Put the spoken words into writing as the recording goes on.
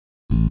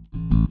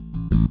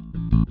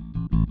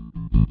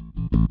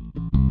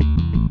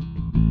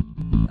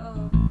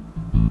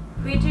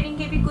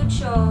भी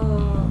कुछ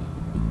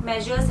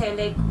measures है,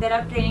 like there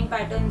are training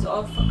patterns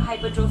of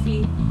hypertrophy,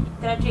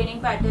 there are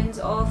training patterns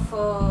of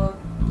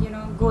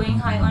going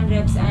high on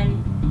reps and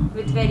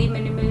with very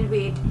minimal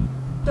weight.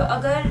 तो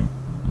अगर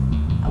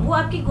वो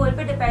आपके गोल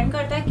पे डिपेंड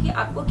करता है कि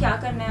आपको क्या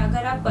करना है.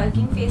 अगर आप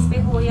बल्किंग फेज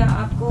पे हो या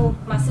आपको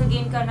मसल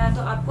गेन करना है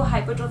तो आपको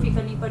हाइपरट्रोफी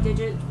करनी पड़ती है,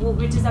 जो वो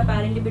which is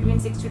apparently between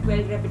 6 to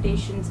 12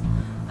 repetitions.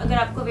 अगर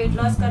आपको वेट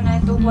लॉस करना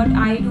है तो व्हाट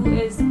आई डू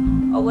इज़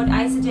और what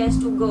I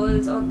suggest to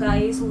girls और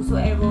गाइज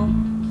हूसोएवर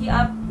कि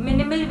आप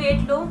मिनिमल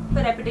वेट लो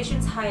पर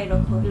रेपिटेशंस हाई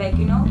रखो, like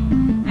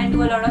and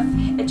do a lot of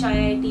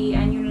HIIT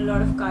and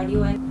lot of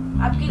cardio.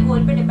 And आपके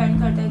गोल पे डिपेंड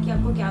करता है कि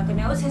आपको क्या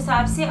करना है, उस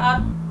हिसाब से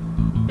आप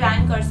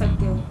प्लान कर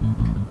सकते हो.